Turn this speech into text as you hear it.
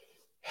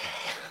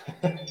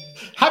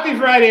Happy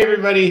Friday,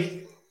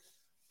 everybody.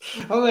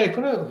 I'm like,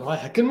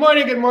 good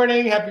morning, good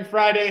morning. Happy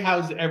Friday.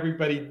 How's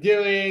everybody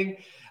doing?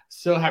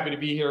 So happy to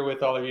be here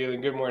with all of you.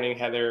 And good morning,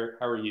 Heather.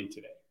 How are you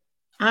today?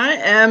 I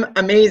am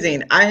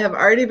amazing. I have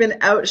already been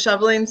out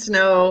shoveling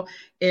snow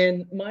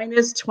in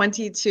minus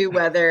 22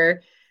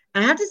 weather.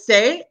 And I have to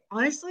say,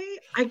 honestly,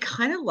 I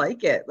kind of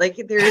like it. Like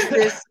there's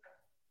this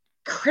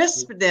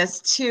crispness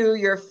to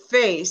your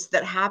face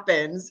that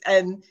happens.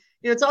 And,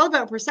 it's all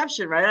about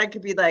perception, right? I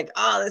could be like,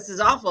 oh, this is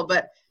awful.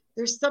 But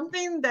there's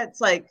something that's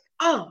like,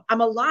 oh,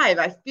 I'm alive.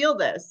 I feel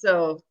this.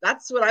 So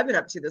that's what I've been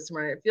up to this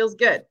morning. It feels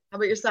good. How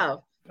about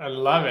yourself? I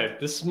love it.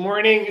 This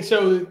morning,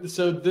 so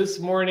this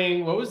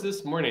morning, what was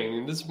this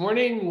morning? This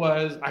morning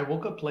was I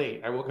woke up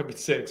late. I woke up at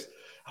 6.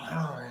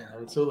 Oh man,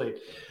 I'm so late.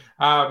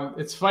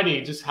 It's funny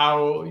just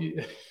how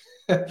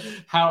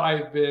how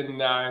I've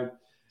been uh,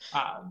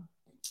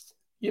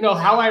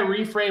 how I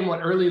reframe what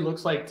early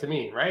looks like to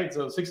me, right?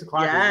 So 6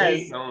 o'clock is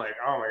late, Yes. and I'm like,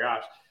 oh my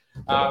gosh.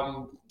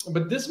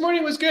 But this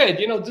morning was good.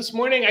 This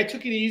morning I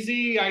took it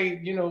easy. I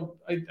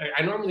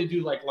normally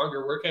do like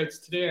longer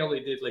workouts. Today I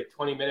only did like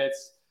 20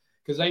 minutes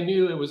because I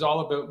knew it was all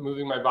about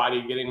moving my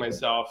body, getting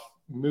myself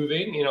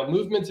moving.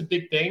 Movement's a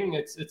big thing.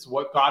 It's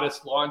what got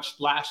us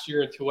launched last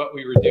year into what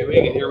we were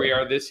doing, and here we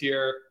are this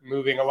year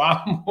moving a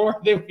lot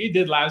more than we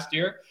did last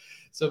year.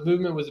 So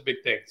movement was a big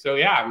thing. So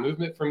yeah,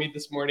 movement for me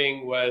this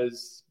morning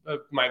was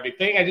my big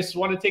thing. I just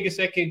want to take a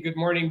second. Good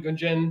morning,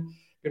 Gunjan.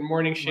 Good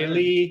morning,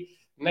 Shaylee.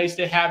 Nice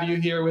to have you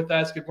here with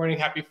us. Good morning.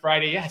 Happy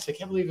Friday. Yes, I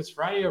can't believe it's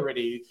Friday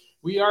already.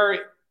 We are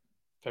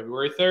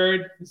February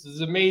 3rd. This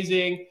is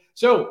amazing.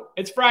 So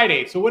it's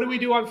Friday. So what do we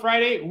do on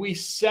Friday? We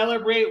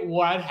celebrate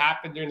what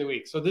happened during the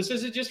week. So this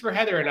isn't just for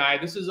Heather and I.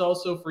 This is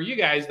also for you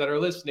guys that are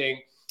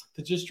listening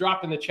to just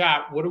drop in the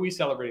chat. What are we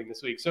celebrating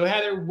this week? So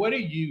Heather, what are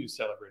you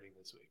celebrating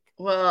this week?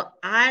 Well,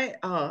 I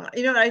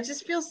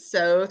just feel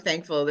so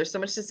thankful. There's so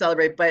much to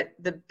celebrate, but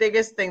the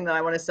biggest thing that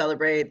I want to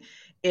celebrate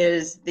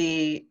is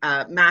the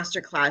master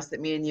class that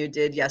me and you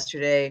did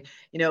yesterday.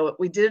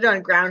 We did it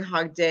on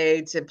Groundhog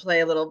Day to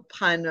play a little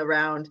pun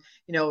around,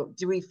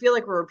 do we feel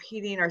like we're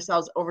repeating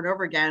ourselves over and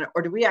over again,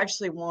 or do we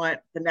actually want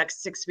the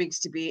next 6 weeks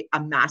to be a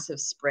massive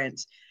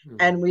sprint?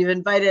 And we've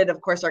invited, of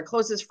course, our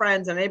closest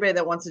friends and anybody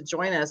that wants to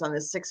join us on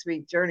this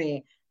 6-week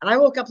journey. And I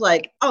woke up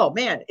like, oh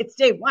man, it's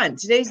day one.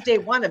 Today's day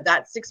one of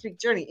that 6-week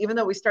journey. Even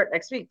though we start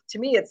next week, to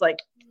me, it's like,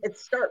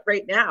 it's start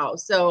right now.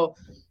 So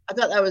I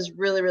thought that was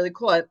really, really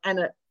cool.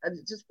 And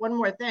just one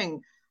more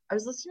thing. I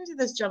was listening to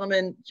this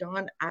gentleman,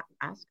 John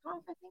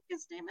Askoff, I think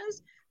his name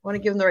is. I want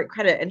to give him the right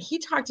credit. And he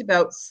talked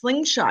about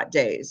slingshot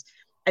days.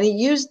 And he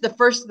used the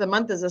first of the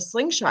month as a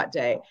slingshot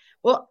day.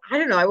 Well, I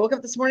don't know. I woke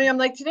up this morning. I'm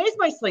like, today's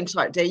my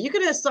slingshot day. You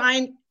could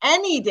assign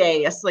any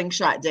day a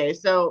slingshot day.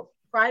 So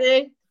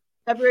Friday,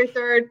 February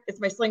 3rd, it's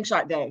my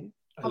slingshot day.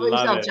 How about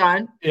yourself,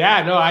 John?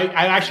 Yeah, no, I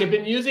actually have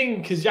been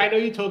using, because I know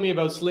you told me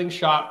about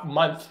slingshot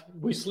month.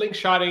 We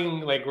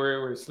slingshotting, like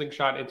we're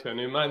slingshot into a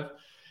new month.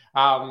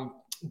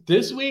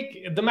 This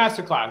week, the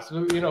masterclass,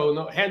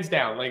 no, hands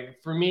down.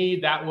 Like for me,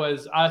 that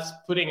was us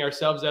putting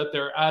ourselves out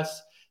there,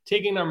 us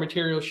taking our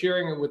material,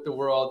 sharing it with the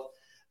world.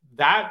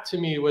 That to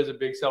me was a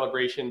big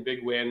celebration,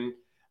 big win.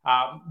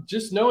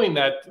 Just knowing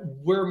that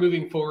we're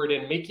moving forward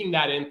and making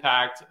that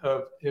impact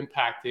of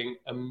impacting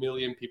 1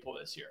 million people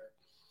this year.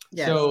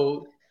 Yes.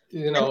 So,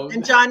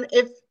 and John,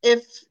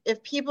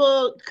 if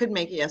people could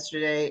make it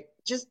yesterday,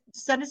 just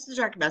send us a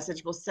direct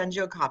message. We'll send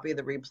you a copy of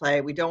the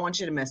replay. We don't want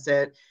you to miss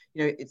it.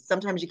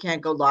 Sometimes you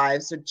can't go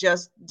live. So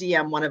just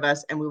DM one of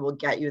us and we will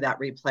get you that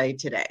replay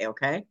today.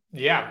 Okay.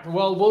 Yeah.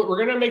 Well, we're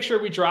going to make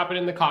sure we drop it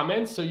in the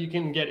comments so you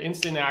can get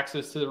instant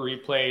access to the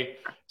replay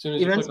as soon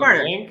as you click on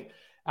the link.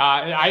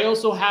 And I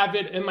also have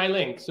it in my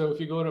link. So if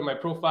you go to my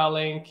profile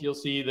link, you'll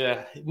see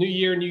the New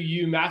Year, New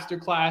You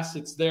Masterclass.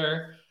 It's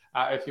there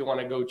if you want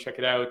to go check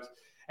it out.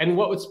 And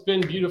what's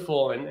been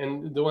beautiful,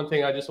 and the one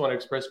thing I just want to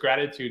express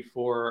gratitude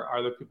for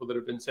are the people that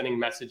have been sending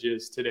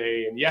messages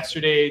today and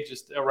yesterday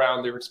just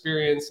around their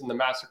experience in the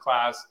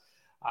masterclass.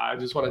 I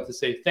just wanted to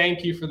say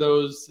thank you for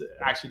those.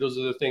 Actually, those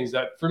are the things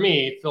that, for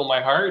me, fill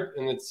my heart,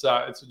 and it's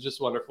just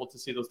wonderful to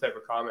see those type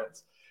of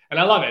comments. And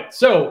I love it.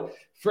 So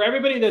for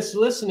everybody that's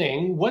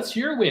listening, what's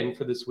your win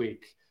for this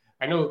week?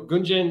 I know,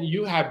 Gunjan,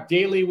 you have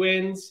daily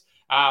wins.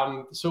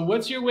 So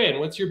what's your win?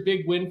 What's your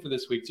big win for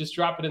this week? Just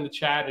drop it in the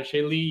chat. And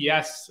Shaylee,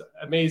 yes,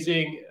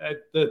 amazing.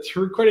 The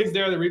recording's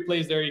there, the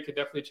replay's there. You can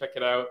definitely check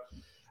it out.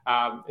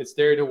 It's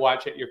there to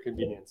watch at your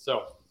convenience.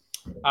 So,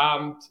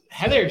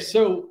 Heather,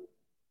 so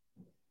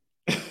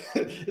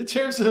in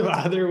terms of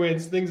other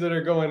wins, things that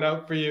are going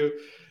up for you,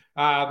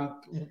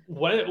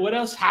 what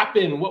else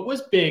happened? What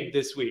was big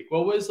this week?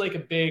 What was like a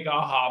big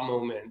aha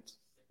moment?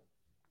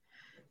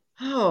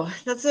 Oh,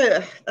 that's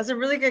a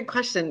really good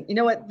question. You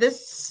know what?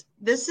 This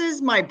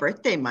is my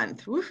birthday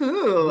month.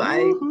 Woohoo!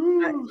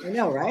 I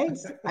know, right?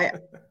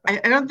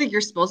 I don't think you're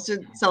supposed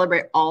to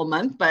celebrate all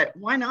month, but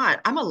why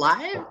not? I'm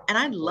alive and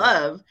I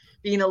love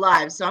being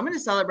alive. So I'm going to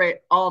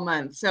celebrate all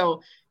month.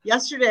 So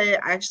yesterday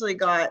I actually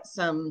got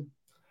some,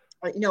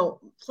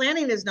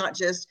 planning is not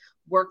just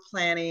work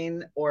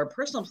planning or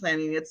personal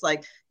planning, it's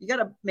like you got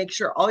to make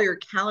sure all your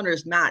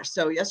calendars match.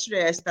 So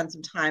yesterday I spent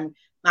some time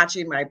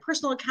matching my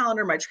personal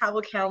calendar, my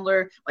travel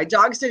calendar, my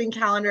dog sitting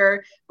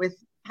calendar with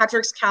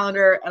Patrick's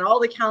calendar, and all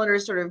the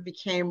calendars sort of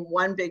became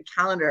one big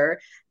calendar.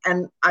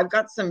 And I've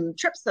got some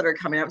trips that are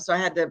coming up, so I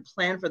had to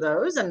plan for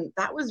those, and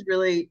that was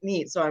really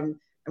neat. So I'm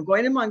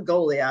going to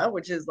Mongolia,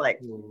 which is like,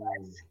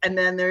 and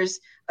then there's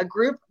a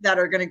group that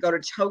are going to go to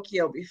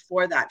Tokyo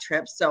before that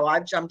trip, so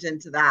I've jumped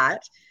into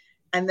that.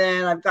 And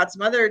then I've got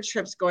some other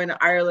trips going to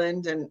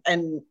Ireland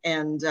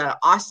and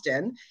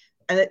Austin,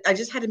 and I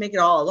just had to make it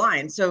all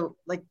align. So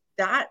like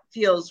that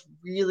feels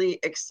really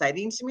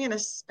exciting to me, and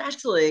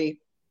especially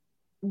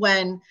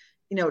when,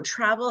 you know,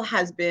 travel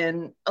has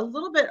been a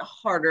little bit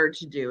harder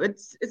to do.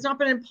 It's not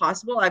been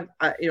impossible.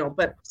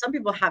 But some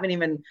people haven't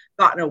even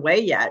gotten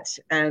away yet.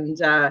 And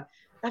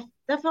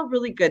that felt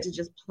really good to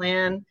just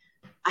plan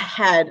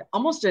ahead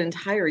almost an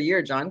entire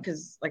year, John,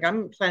 because like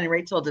I'm planning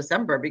right till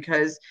December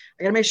because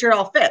I got to make sure it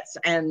all fits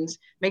and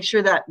make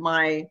sure that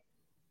my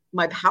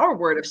power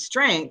word of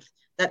strength,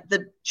 that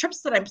the trips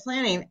that I'm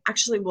planning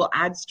actually will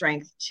add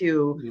strength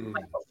to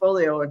my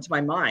portfolio and to my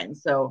mind.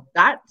 So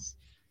that's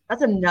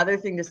another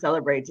thing to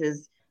celebrate,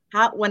 is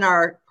how when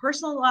our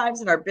personal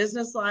lives and our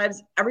business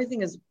lives,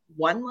 everything is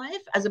one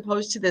life as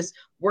opposed to this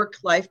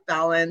work-life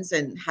balance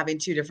and having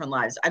two different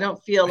lives. I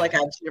don't feel like I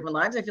have two different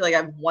lives. I feel like I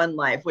have one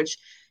life, which,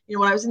 you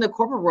know, when I was in the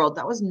corporate world,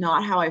 that was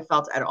not how I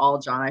felt at all,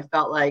 John. I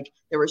felt like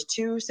there was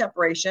two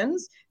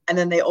separations and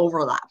then they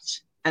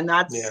overlapped. And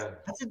that's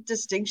a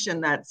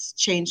distinction that's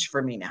changed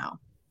for me now.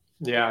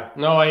 Yeah,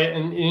 no,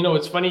 and you know,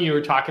 it's funny you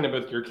were talking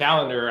about your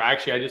calendar.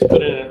 Actually, I just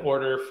put in an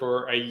order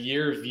for a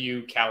year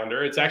view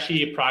calendar. It's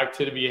actually a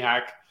productivity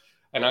hack,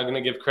 and I'm going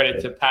to give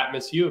credit to Pat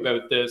Missu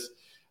about this.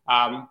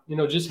 You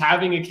know, just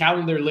having a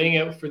calendar laying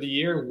out for the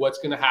year, what's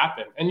going to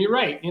happen. And you're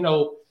right, you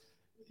know,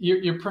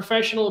 your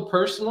professional,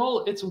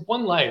 personal, it's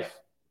one life,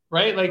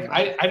 right? Like,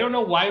 I don't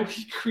know why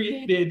we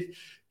created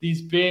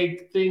these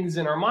big things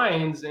in our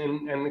minds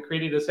and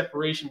created a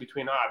separation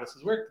between, this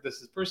is work,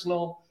 this is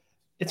personal.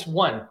 It's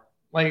one.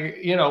 Like,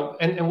 you know,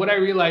 and what I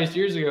realized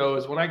years ago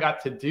is when I got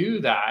to do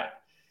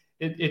that,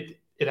 it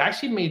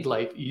actually made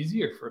life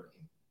easier for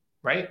me,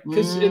 right?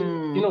 Because,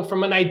 you know,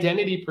 from an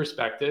identity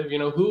perspective, you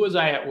know, who was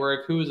I at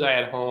work? Who was I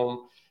at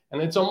home?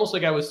 And it's almost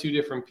like I was two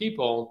different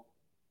people.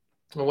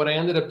 And what I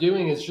ended up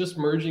doing is just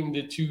merging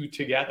the two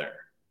together,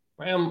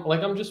 right?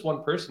 I'm just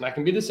one person. I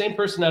can be the same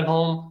person at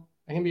home.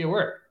 I can be at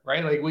work,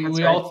 right? Like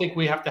we all think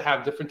we have to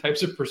have different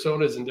types of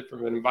personas in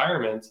different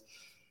environments.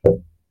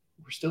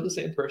 We're still the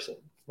same person,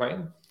 right?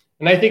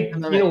 And I think, you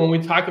know, when we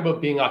talk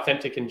about being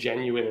authentic and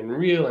genuine and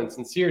real and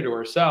sincere to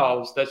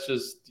ourselves, that's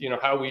just, you know,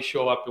 how we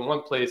show up in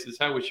one place is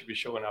how we should be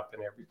showing up in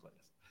every place.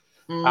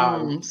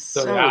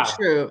 So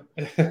true.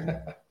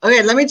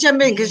 Okay, let me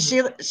jump in because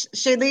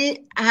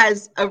Shaylee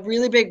has a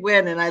really big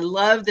win, and I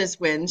love this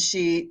win.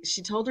 She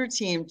told her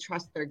team,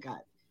 trust their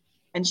gut,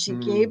 and she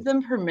gave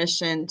them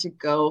permission to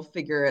go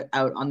figure it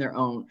out on their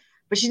own.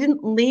 But she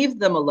didn't leave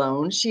them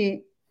alone.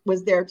 She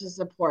was there to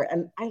support.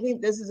 And I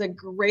think this is a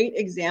great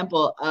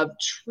example of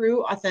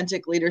true,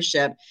 authentic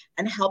leadership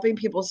and helping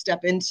people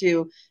step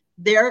into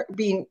their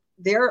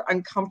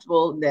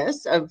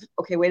uncomfortableness of,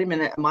 okay, wait a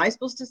minute, am I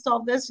supposed to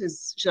solve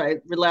this? Should I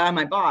rely on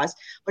my boss?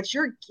 But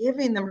you're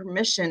giving them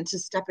permission to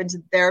step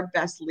into their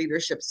best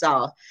leadership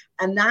self.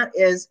 And that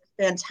is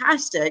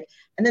fantastic.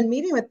 And then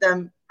meeting with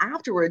them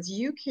afterwards,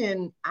 you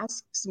can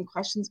ask some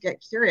questions,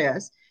 get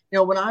curious. You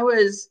know, when I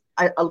was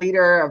a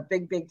leader of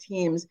big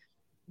teams,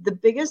 the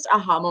biggest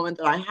aha moment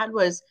that I had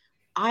was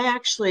I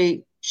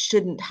actually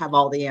shouldn't have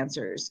all the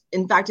answers.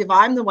 In fact, if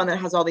I'm the one that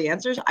has all the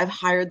answers, I've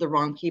hired the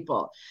wrong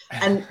people.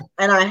 And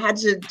I had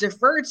to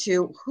defer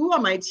to who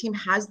on my team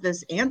has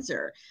this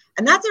answer.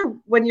 And that's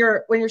when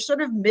you're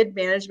sort of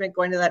mid-management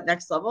going to that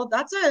next level,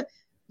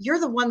 you're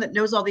the one that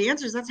knows all the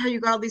answers. That's how you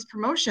got all these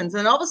promotions.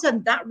 And all of a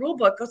sudden that rule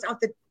book goes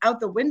out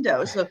the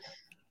window. So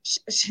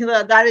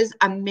Sheila, that is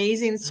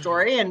amazing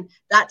story. And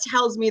that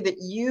tells me that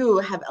you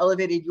have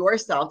elevated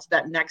yourself to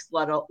that next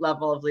level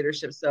of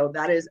leadership. So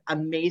that is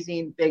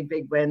amazing.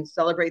 Big win.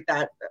 Celebrate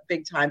that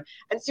big time.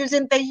 And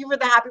Susan, thank you for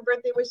the happy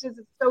birthday wishes.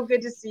 It's so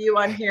good to see you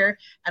on here.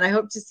 And I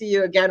hope to see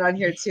you again on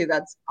here too.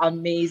 That's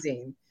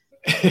amazing.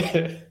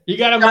 You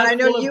got a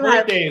month full of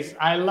birthdays.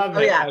 I love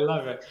it. Yeah. I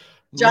love it.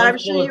 John, I'm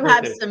sure you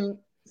have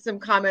some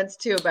comments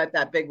too about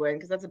that big win,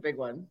 because that's a big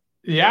one.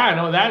 Yeah, I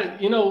know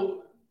that, you know,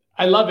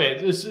 I love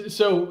it.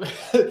 So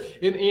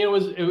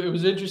it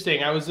was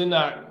interesting. I was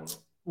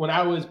when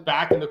I was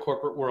back in the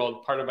corporate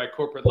world, part of my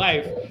corporate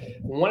life,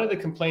 one of the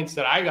complaints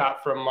that I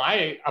got from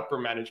my upper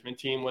management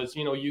team was,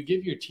 you know, you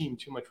give your team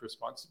too much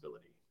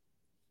responsibility.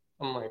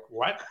 I'm like,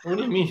 what? What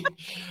do you mean?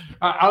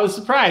 I was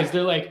surprised.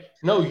 They're like,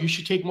 no, you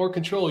should take more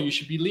control. You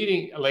should be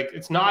leading. Like,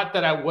 it's not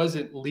that I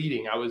wasn't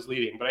leading. I was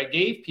leading, but I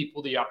gave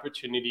people the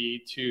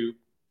opportunity to,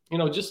 you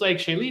know, just like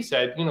Shaylee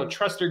said, you know,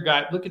 trust their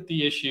gut, look at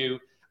the issue,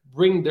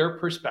 bring their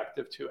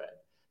perspective to it.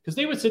 Because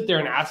they would sit there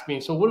and ask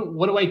me, so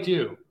what do I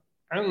do?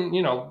 And,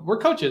 you know, we're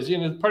coaches. You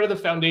know, part of the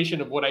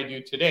foundation of what I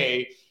do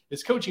today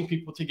is coaching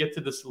people to get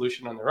to the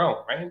solution on their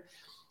own, right?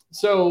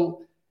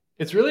 So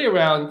it's really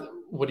around,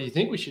 what do you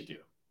think we should do?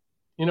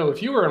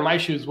 If you were in my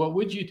shoes, what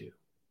would you do?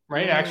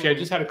 Right. Actually, I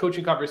just had a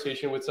coaching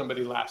conversation with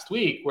somebody last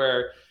week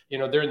where,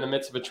 they're in the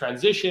midst of a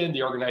transition.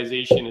 The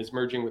organization is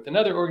merging with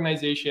another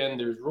organization.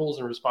 There's roles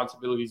and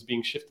responsibilities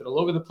being shifted all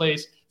over the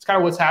place. It's kind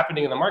of what's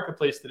happening in the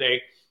marketplace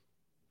today.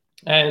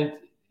 And,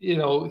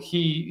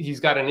 he's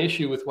got an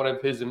issue with one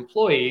of his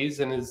employees,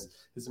 and his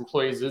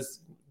employees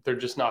they're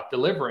just not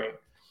delivering.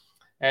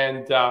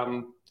 And,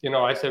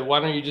 I said, why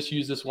don't you just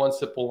use this one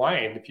simple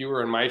line? If you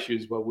were in my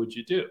shoes, what would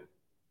you do?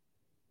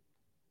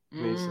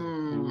 And he said,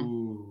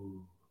 ooh.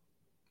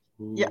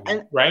 Yeah,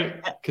 and right,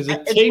 because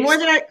it's more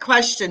than a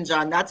question,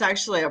 John. That's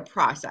actually a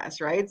process,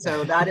 right?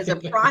 So that is a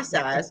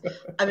process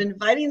of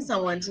inviting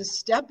someone to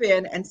step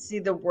in and see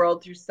the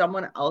world through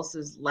someone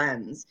else's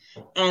lens,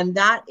 and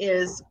that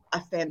is a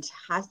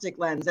fantastic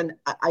lens. And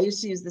I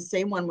used to use the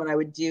same one when I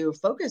would do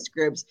focus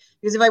groups,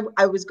 because if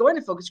I was going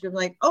to focus group, I'm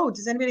like, oh,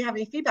 does anybody have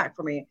any feedback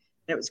for me? And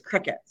it was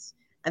crickets.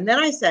 And then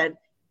I said,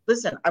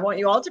 listen, I want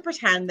you all to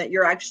pretend that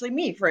you're actually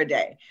me for a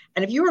day.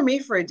 And if you were me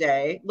for a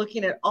day,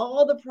 looking at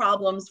all the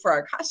problems for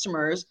our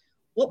customers,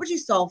 what would you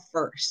solve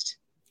first?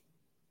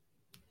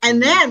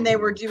 And then they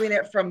were doing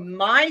it from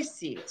my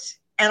seat.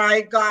 And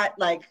I got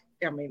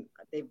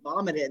they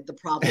vomited the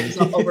problems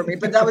over me,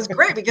 but that was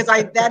great because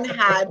I then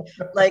had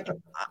like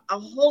a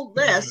whole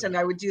list, and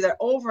I would do that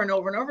over and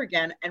over and over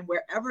again. And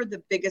wherever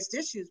the biggest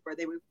issues were,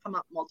 they would come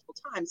up multiple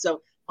times.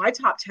 So my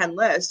top 10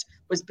 list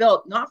was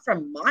built not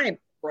from my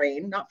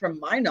brain, not from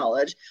my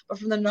knowledge, but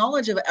from the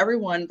knowledge of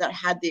everyone that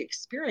had the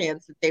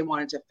experience that they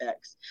wanted to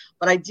fix.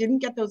 But I didn't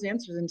get those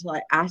answers until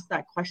I asked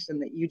that question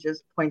that you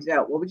just pointed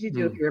out. What would you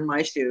do if you're in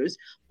my shoes?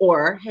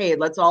 Or, hey,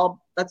 let's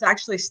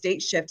actually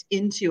state shift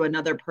into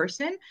another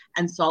person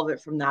and solve it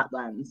from that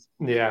lens.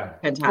 Yeah.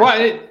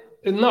 Fantastic.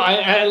 Well,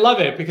 I love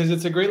it because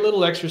it's a great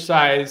little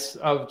exercise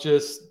of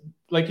just,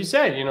 like you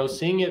said,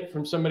 seeing it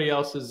from somebody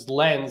else's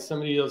lens,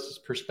 somebody else's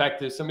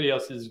perspective, somebody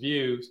else's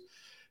views.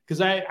 Because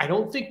I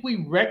don't think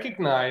we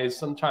recognize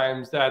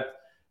sometimes that,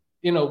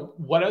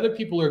 what other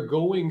people are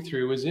going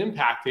through is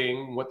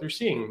impacting what they're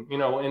seeing,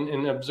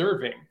 and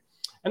observing.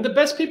 And the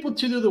best people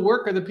to do the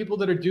work are the people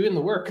that are doing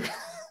the work.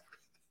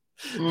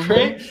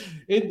 Right?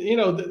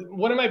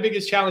 One of my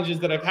biggest challenges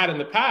that I've had in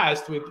the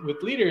past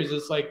with leaders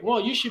is like, well,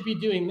 you should be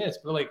doing this.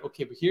 But like,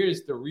 okay, but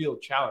here's the real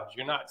challenge.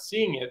 You're not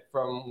seeing it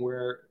from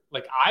where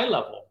like eye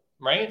level,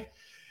 right?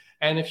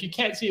 And if you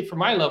can't see it from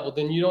my level,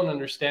 then you don't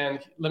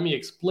understand. Let me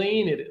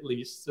explain it at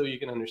least so you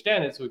can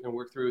understand it so we can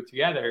work through it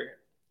together.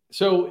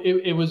 So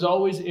it was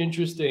always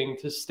interesting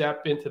to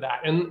step into that.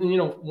 And,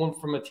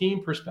 from a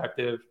team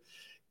perspective,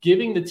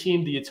 giving the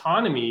team the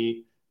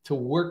autonomy to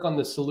work on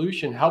the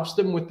solution helps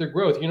them with their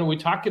growth. We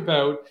talk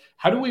about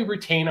how do we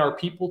retain our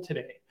people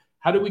today?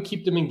 How do we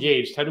keep them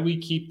engaged? How do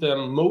we keep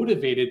them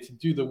motivated to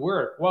do the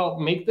work? Well,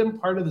 make them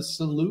part of the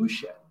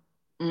solution,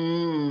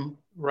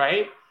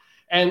 right?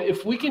 And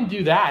if we can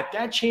do that,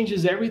 that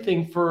changes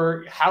everything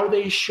for how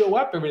they show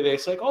up every day.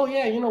 It's like, oh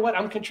yeah, you know what?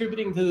 I'm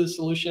contributing to the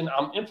solution.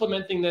 I'm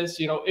implementing this.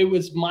 It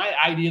was my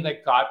idea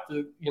that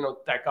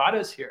got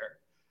us here.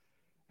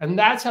 And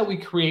that's how we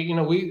create,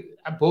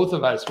 both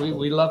of us,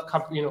 we love,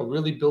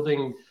 really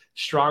building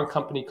strong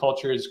company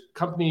cultures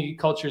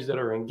that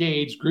are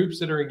engaged, groups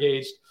that are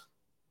engaged.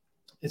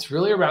 It's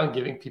really around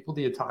giving people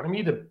the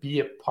autonomy to be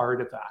a part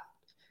of that.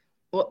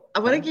 Well, I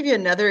want to give you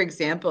another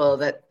example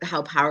that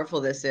how powerful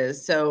this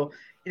is. So,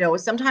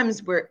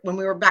 sometimes when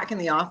we were back in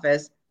the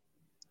office,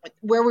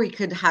 where we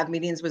could have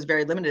meetings was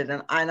very limited.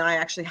 And I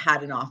actually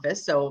had an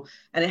office.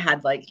 And it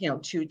had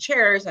 2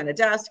 chairs and a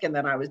desk, and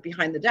then I was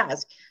behind the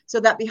desk. So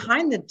that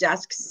behind the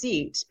desk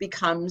seat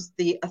becomes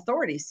the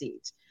authority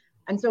seat.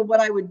 And so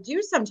what I would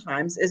do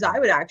sometimes is I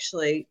would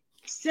actually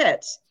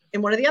sit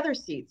in one of the other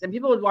seats, and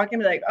people would walk in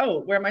and be like, oh,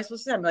 where am I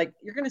supposed to sit? I'm like,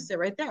 you're going to sit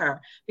right there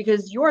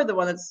because you're the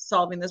one that's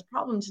solving this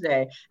problem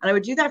today. And I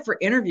would do that for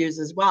interviews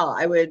as well.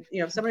 I would,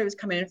 if somebody was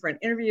coming in for an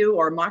interview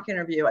or a mock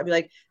interview, I'd be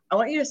like, I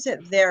want you to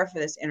sit there for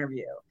this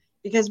interview.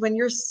 Because when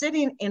you're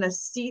sitting in a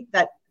seat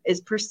that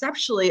is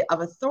perceptually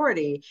of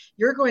authority,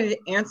 you're going to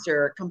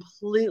answer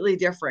completely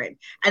different.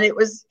 And it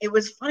was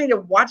funny to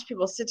watch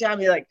people sit down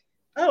and be like,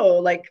 oh,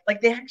 like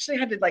they actually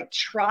had to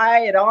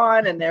try it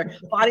on, and their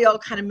body all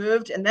kind of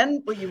moved. And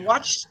then when you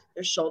watched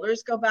their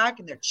shoulders go back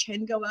and their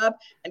chin go up,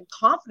 and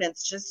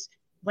confidence just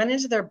went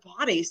into their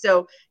body.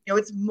 So,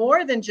 it's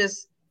more than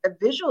just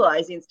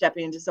visualizing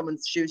stepping into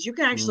someone's shoes. You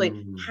can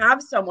actually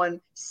have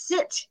someone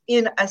sit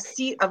in a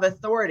seat of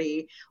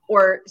authority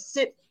or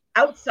sit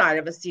outside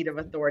of a seat of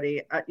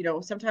authority.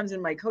 Sometimes in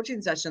my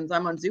coaching sessions,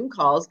 I'm on Zoom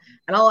calls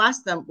and I'll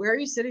ask them, where are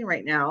you sitting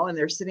right now? And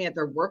they're sitting at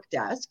their work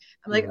desk.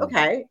 I'm like,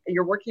 okay,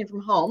 you're working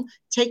from home.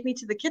 Take me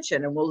to the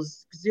kitchen, and we'll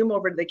zoom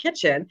over to the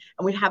kitchen,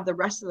 and we have the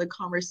rest of the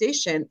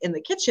conversation in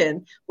the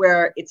kitchen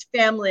where it's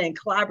family and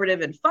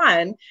collaborative and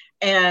fun.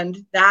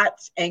 And that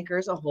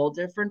anchors a whole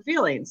different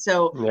feeling.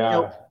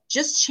 So,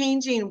 just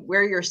changing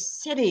where you're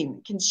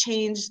sitting can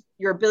change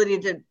your ability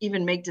to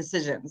even make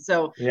decisions.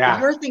 So if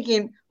you're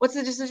thinking, what's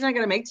the decision I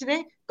got to make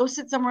today? Go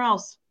sit somewhere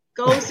else.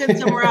 Go sit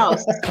somewhere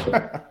else.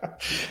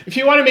 If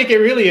you want to make it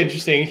really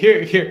interesting,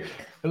 here,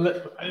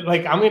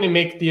 like I'm going to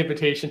make the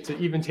invitation to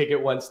even take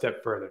it one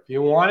step further. If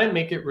you want to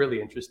make it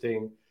really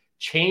interesting,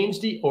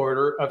 change the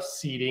order of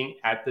seating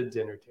at the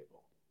dinner table.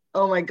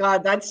 Oh my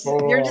God,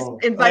 you're just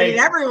inviting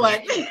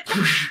everyone.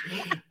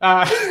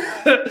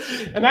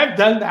 And I've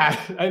done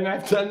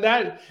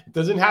that. It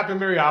doesn't happen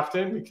very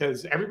often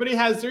because everybody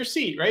has their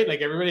seat, right?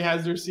 Like everybody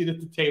has their seat at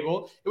the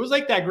table. It was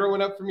like that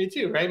growing up for me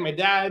too, right? My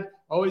dad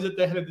always at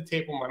the head of the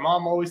table, my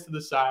mom always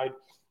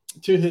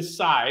to his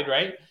side,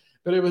 right?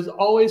 But it was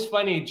always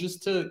funny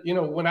just to,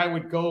 when I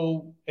would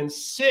go and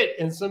sit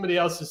in somebody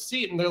else's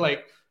seat and they're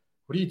like,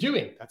 what are you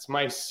doing? That's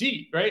my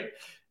seat, right?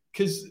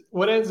 Because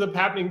what ends up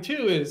happening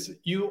too is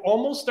you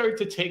almost start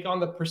to take on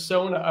the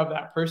persona of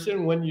that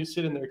person when you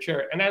sit in their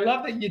chair. And I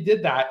love that you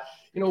did that.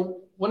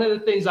 One of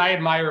the things I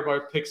admire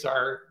about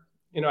Pixar,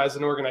 as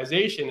an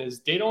organization is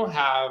they don't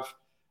have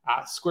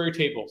square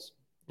tables.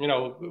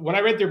 When I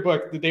read their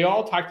book, they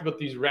all talked about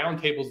these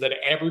round tables that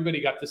everybody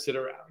got to sit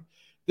around.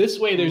 This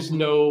way, there's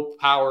no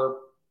power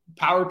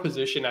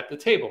position at the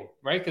table,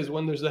 right? Because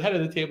when there's the head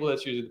of the table,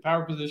 that's usually the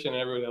power position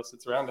and everybody else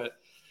sits around it.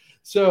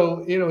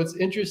 So, it's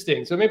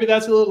interesting. So maybe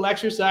that's a little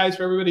exercise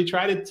for everybody.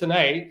 Try it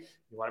tonight.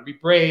 You want to be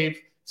brave,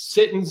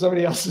 sit in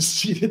somebody else's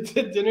seat at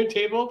the dinner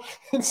table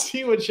and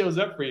see what shows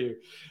up for you.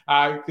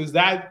 Because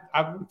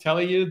I'm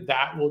telling you,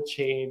 that will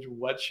change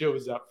what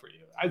shows up for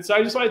you. So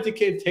I just wanted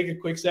to take a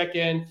quick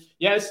second.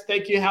 Yes,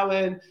 thank you,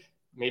 Helen.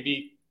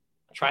 Maybe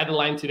try the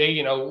line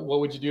today. What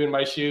would you do in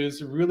my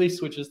shoes? Really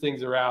switches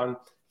things around.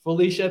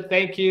 Felicia,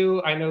 thank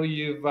you. I know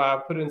you've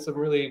put in some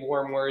really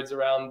warm words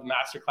around the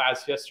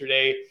masterclass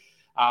yesterday.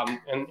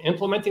 And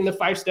implementing the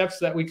 5 steps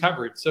that we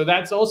covered. So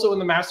that's also in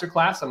the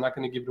masterclass. I'm not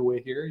going to give it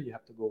away here. You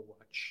have to go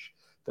watch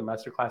the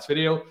masterclass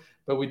video.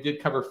 But we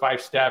did cover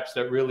 5 steps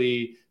that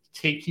really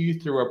take you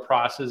through a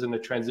process and a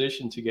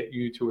transition to get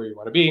you to where you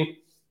want to be.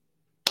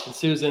 And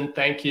Susan,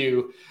 thank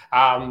you.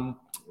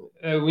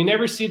 We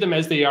never see them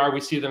as they are.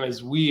 We see them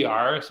as we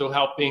are. So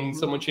helping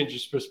someone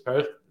change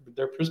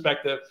their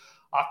perspective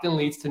often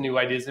leads to new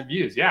ideas and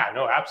views. Yeah,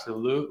 no,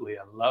 absolutely.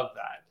 I love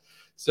that.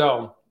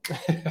 So...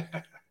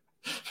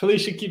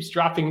 Felicia keeps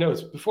dropping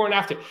notes before and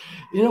after.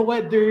 You know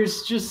what?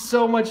 There's just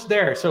so much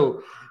there.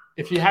 So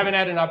if you haven't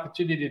had an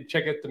opportunity to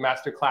check out the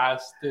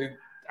masterclass,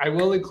 I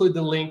will include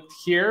the link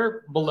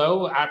here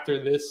below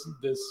after this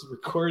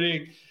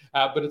recording,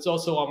 but it's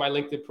also on my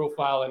LinkedIn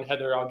profile. And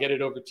Heather, I'll get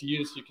it over to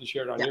you so you can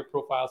share it on your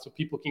profile so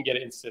people can get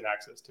instant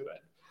access to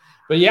it.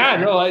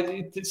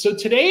 But so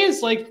today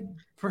is like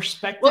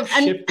perspective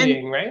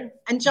shifting, right?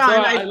 And John, so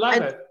I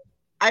love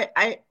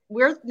it.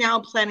 We're now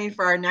planning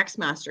for our next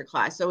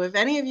masterclass. So if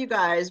any of you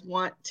guys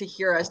want to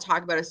hear us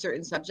talk about a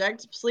certain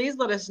subject, please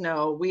let us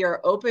know. We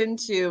are open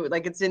to,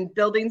 it's in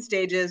building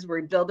stages.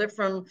 We build it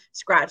from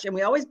scratch and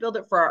we always build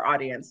it for our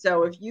audience.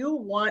 So if you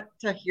want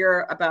to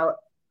hear about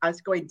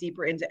us going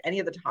deeper into any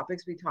of the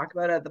topics we talk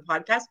about at the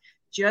podcast,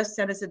 just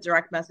send us a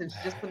direct message.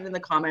 Just put it in the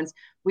comments.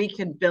 We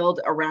can build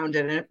around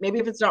it. And maybe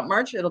if it's not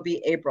March, it'll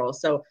be April.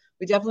 So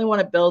we definitely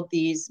want to build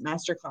these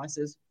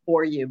masterclasses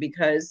for you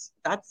because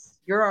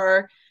you're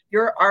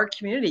our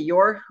community.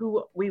 You're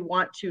who we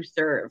want to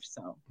serve.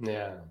 So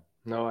yeah,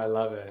 no, I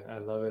love it.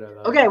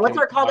 Okay, what's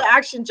our call to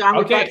action, John?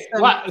 Okay,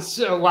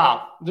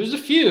 wow, there's a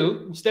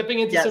few.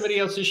 Stepping into somebody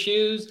else's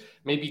shoes,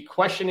 maybe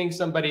questioning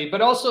somebody,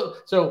 but also,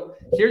 so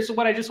here's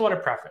what I just want to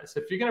preface.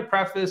 If you're going to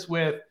preface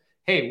with,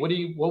 hey,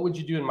 what would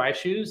you do in my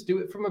shoes? Do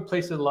it from a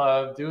place of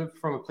love. Do it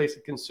from a place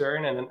of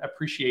concern and an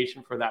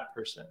appreciation for that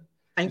person.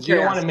 And you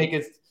don't want to make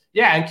it.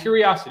 Yeah, and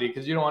curiosity,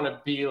 because you don't want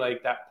to be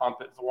like that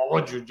pompous, well, what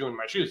would you do in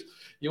my shoes?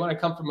 You want to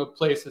come from a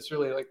place that's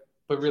really like,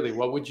 but really,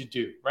 what would you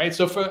do, right?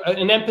 So for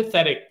an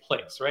empathetic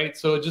place, right?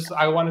 So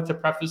I wanted to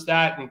preface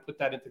that and put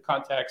that into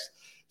context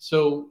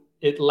so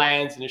it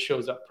lands and it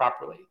shows up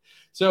properly.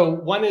 So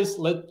one is,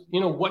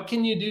 what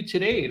can you do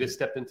today to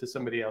step into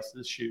somebody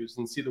else's shoes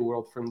and see the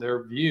world from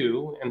their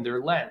view and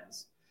their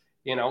lens?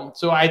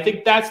 So I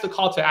think that's the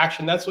call to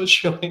action. That's what's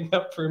showing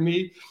up for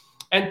me.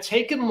 And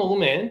take a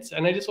moment,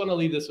 and I just want to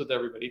leave this with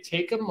everybody,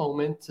 take a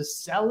moment to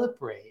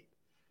celebrate.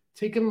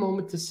 Take a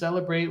moment to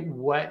celebrate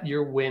what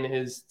your win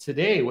is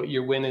today, what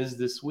your win is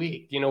this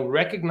week.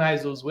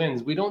 Recognize those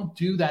wins. We don't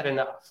do that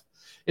enough.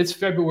 It's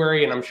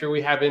February, and I'm sure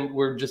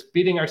we're just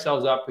beating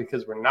ourselves up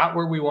because we're not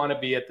where we want to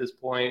be at this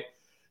point.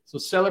 So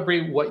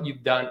celebrate what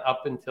you've done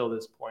up until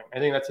this point. I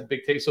think that's a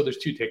big take. So there's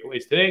 2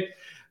 takeaways today.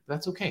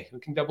 That's okay. We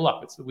can double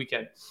up. It's the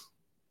weekend.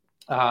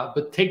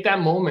 But take that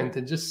moment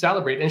and just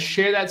celebrate and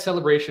share that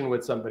celebration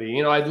with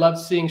somebody. I love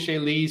seeing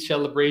Shaylee's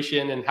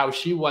celebration and how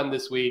she won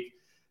this week.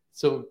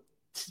 So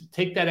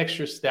take that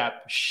extra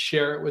step,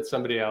 share it with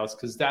somebody else,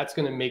 because that's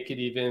going to make it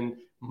even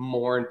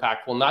more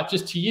impactful, not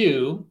just to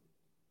you,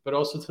 but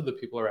also to the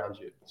people around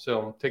you.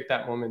 So take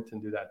that moment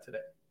and do that today.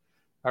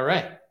 All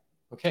right.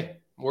 Okay.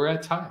 We're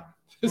at time.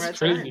 It's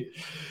crazy.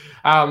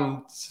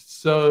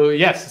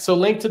 So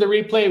link to the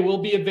replay will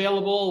be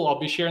available. I'll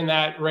be sharing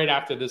that right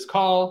after this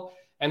call.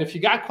 And if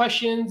you got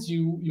questions,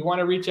 you want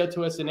to reach out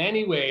to us in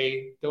any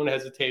way, don't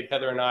hesitate.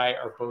 Heather and I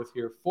are both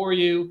here for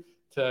you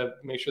to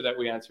make sure that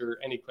we answer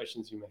any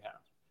questions you may have.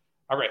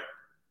 All right.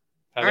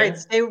 Heather? All right.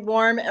 Stay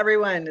warm,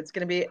 everyone. It's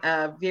going to be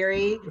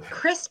very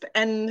crisp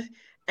and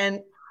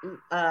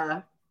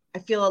I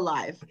feel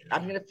alive.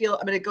 I'm going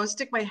to go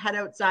stick my head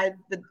outside.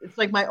 It's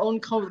like my own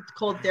cold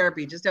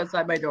therapy just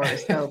outside my door.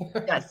 So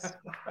yes,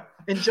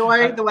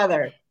 enjoy the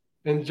weather.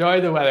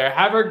 Enjoy the weather.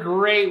 Have a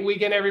great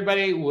weekend,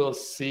 everybody. We'll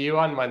see you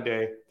on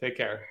Monday. Take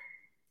care.